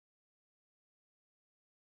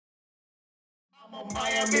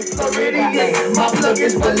Miami, Floridian, my plug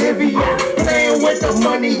is Bolivian. Playing with the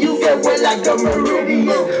money, you get wet like a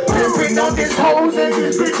meridian. Pimping on these hoes and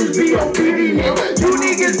these bitches be obedient. You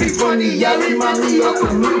niggas be funny, y'all remind me of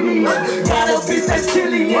comedian. Got a bitch that's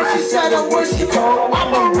chilly and she said up what she told.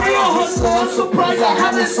 I'm a real hustler, I'm surprised I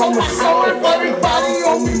haven't sold my soul. If everybody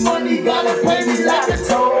owe me money, gotta pay me like a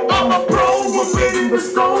toll. I'm a pro, with bidding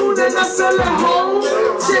bestowed, and I sell a hoe.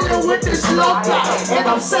 Chillin' with this loca, and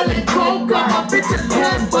I'm selling coca. My bitch a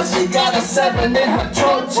 10, but she got a 7 in her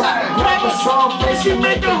chocha. Grab a soft and she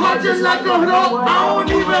make her heart just like a rock. I don't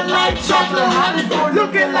even like chocolate, Hollywood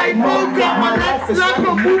looking like mocha. My life is like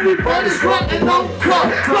a movie, but it's rotten on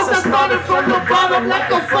cut. Plus I started from the bottom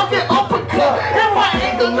like a fucking uppercut. If I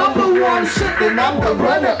ain't the #1 shit, then I'm the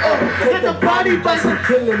runner-up. Hit the body bites, I'm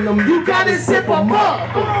killing them. You gotta zip them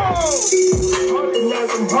up.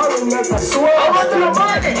 I'm hollering, I swear. I run to the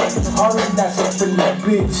money. Hollering, that's up in that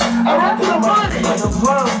bitch. I run to the money.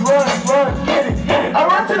 Run, get it. I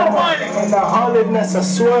run to the money. And I hollering, I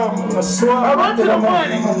swear. I run to the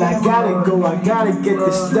money. And I gotta go, I gotta get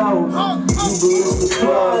this dough. Uber is the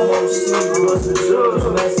club, no sleep, what's the drugs?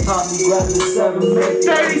 Last time you grabbed the 7, make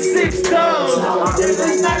 36 dollars.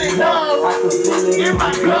 There's not enough. I can feel it in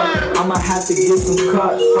my blood. I'ma have to get some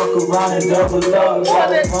cuts, fuck around and double up.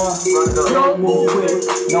 Don't move quick,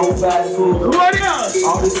 no fast food. What else?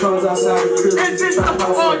 All these cars outside the crib. It's just a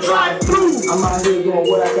drive through. I'm out here doing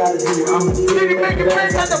what I gotta do. I'm a nigga making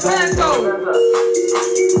plans at the bando.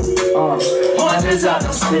 Hundreds out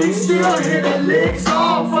the sticks, still hit the licks.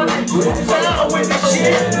 All for the bricks, down with the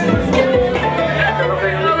shit. I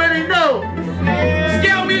already know.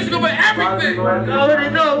 Scale musical for everything. I already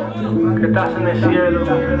know. Que estás en el cielo.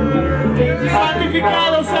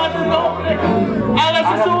 Santificado sea tu nombre.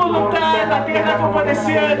 Haga su voluntad en la tierra como en el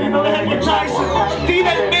cielo. Y no dejes que Tyson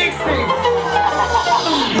tire el mixing.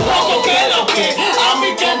 Loco que lo que a mi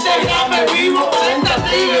gente ya me vivo. 30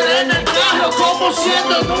 tigres en el carro como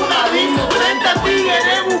siendo en una disco. 30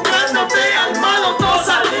 tigres buscándote al malo, todos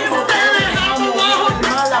salimos. Te dejamos bajo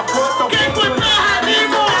la puerta. Que encuentras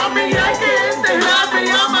ánimo. A mí hay que enterrarme y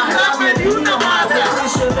amarrarme de una mata.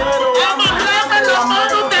 Amarrarme la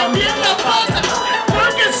mano también la pata.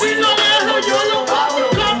 Porque si lo dejo yo lo mato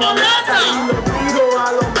como lata. Y lo tiro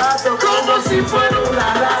a los gatos como si fuera una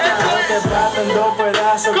rata. Te tratan dos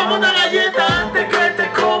pedazos como una galleta antes que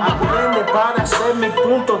te coma. Aprende para hacer mi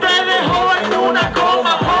punto. Te dejo en una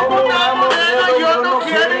coma como una moneda. Yo no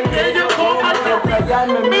quieren que yo coma.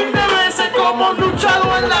 Mil veces como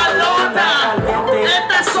luchado en la lona.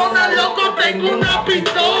 Esta zona loco tengo una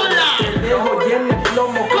pistola. Te dejo lleno de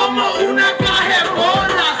plomo como una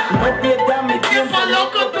cajebola. No pierdas mi tiempo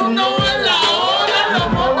loco, tú no ves la hora. Los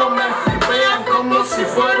monos me flipean como si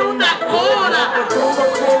fuera una cola.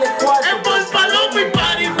 Es por palomo y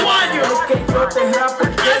pariguayo.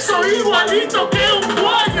 Que soy igualito que un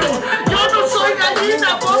guayo. Yo no soy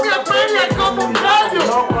gallina, voy a pelear como un gallo.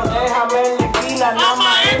 Loco, déjame en la esquina. A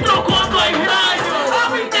maestro cuando hay rayos. A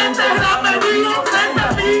mi gente me digo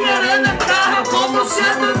 30 tigres en el carro como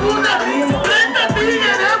siendo en una rima. 30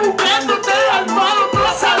 tigres buscándote al malo, tú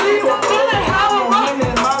has salido. Te dejamos más.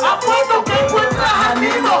 Apuesto que encuentras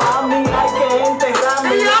ánimo. A mí hay que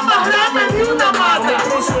enterrarme y amarrarme de una mata.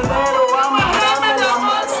 Amarrarme la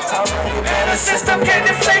mata. And the system can't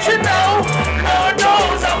inflation, no. Lord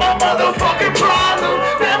knows I'm a motherfucking problem.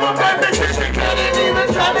 Them a bad bitches, they couldn't even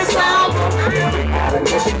try to solve them. Didn't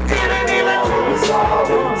even try to solve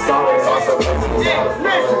them.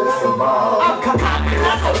 I'm concocting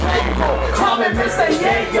like a paper. Call me Mr.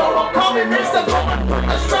 Yayo, or call me Mr. Going put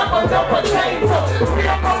the strap on the potato.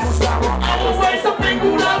 I will raise up in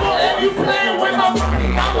Gulabo. If you playing with my money,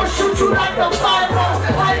 I will shoot you like a 5-0.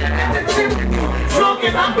 Higher in the chimney. Drunk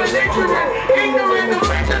and I'm belligerent. Ignorant and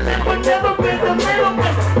vigilant, but never been the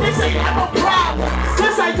middleman. They say I'm a problem.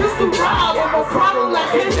 Since I used to rob, I'm a problem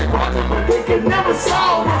like Asian brother, but they can never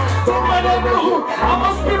solve it. Don't run on the hook. I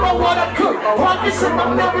must be my what I cook. Pockets and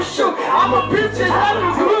I'm never shook. I'm a bitch and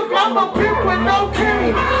having hook. I'm a pimp with no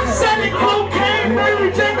cane. Selling cocaine.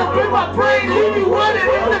 Mary Jane up in my brain. Leave me wanted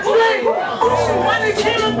in the drain. When they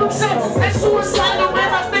killing themselves, they suicidal.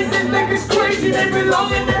 Man, I think they niggas crazy. They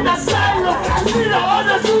belong in an asylum. See the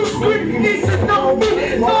other dudes with me needs to know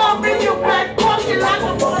me. Know I'm in your back pocket like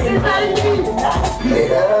a fucking baby.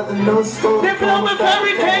 They blow with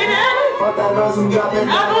hurricane. I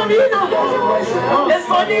don't need no help. It's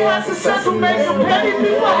funny how successful makes some petty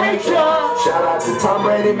people hate ya. Shout out to Tom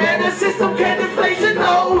Brady, man, the system can't inflation,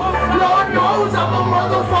 no. Lord knows I'm a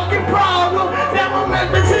motherfucking problem. Never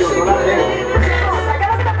mathematician couldn't.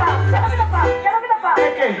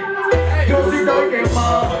 Yo sí doy que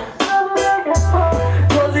más.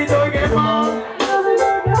 Yo sí doy que más.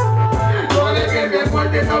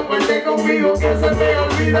 conmigo que se me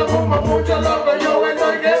olvida, fumo mucho loco, yo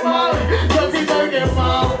estoy quemado. Yo sí estoy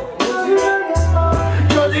quemado.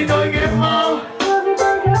 Yo sí estoy quemado.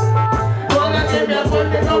 Ahora que me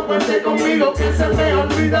acuerde no cuente conmigo que se me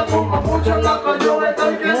olvida, fumo mucho loco, yo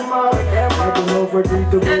estoy quemado.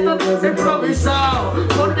 Esto es improvisado,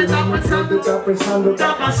 porque estás pensando, ¿qué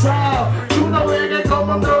ha pasado? Tú no ves que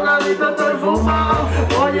como un drogadito estoy fumado.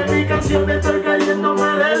 Oye mi canción estoy cayéndome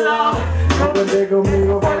de lado. No cuente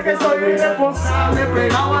conmigo porque soy irresponsable,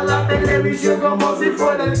 pegado a la televisión como si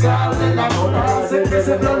fuera el cable. La nota hace que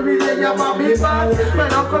se me olvide llamar a mi padre,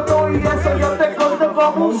 pero con todo y eso yo te corto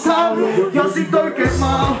como un sable. Yo sí estoy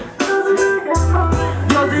quemado.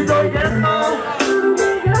 Yo sí estoy quemado.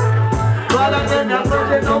 Para que me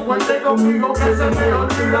acuerde no cuente conmigo que se me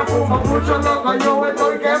olvida, fumo mucho loco, yo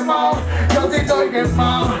estoy quemado. Yo sí estoy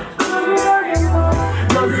quemado.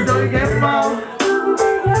 Yo sí estoy quemado.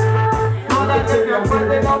 Para que me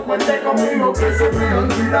acuerde no cuente conmigo que se me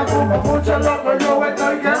olvida, fumo mucho loco, yo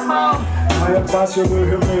estoy quemado. No hay espacio,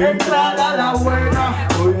 déjeme entrar a la buena.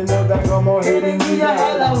 Hoy no está como jeringuillas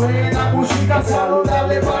a la vena, música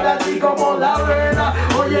saludable para ti como la avena.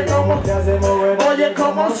 Oye cómo te hace mover, oye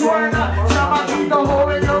cómo suena, chamaquito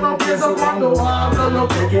joven, yo no pienso cuando hablo. Lo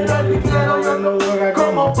que quiero es dinero, yo no droga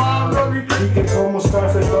como Pablo. y que como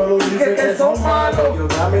Scarfe todo dice que son malos. Yo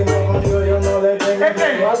camino con Dios, yo no le tengo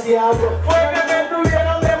miedo al diablo. Fue que me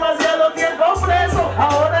tuvieron demasiado tiempo preso,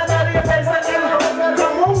 ahora nadie piensa en el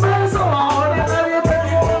como un beso. Ahora nadie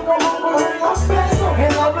piensa en como unos pesos. Que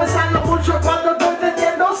no pensando mucho cuando estoy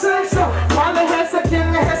teniendo sexo. ¿Cuál es ese?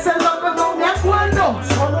 ¿Quién es ese loco? No me acuerdo.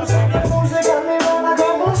 Solo sé que música me gana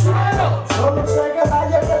como un suelo. Solo sé que la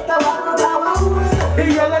hierba está bajo la bueno.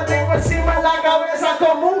 Y yo le tengo encima en la cabeza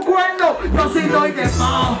como un cuerno. Yo sí estoy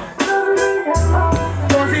quemado.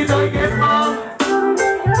 Yo sí estoy quemado.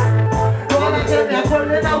 Ahora que me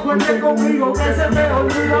acuerde no cuente conmigo que se me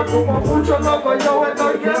olvida, fumo mucho loco, yo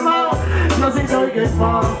estoy quemado. Yo sí estoy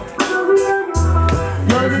quemado.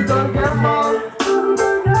 Yo sí estoy quemado.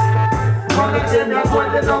 Ahora que me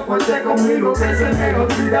acuerde no cuente conmigo que se me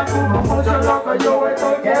olvida, fumo mucho loco, yo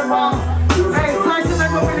estoy quemado.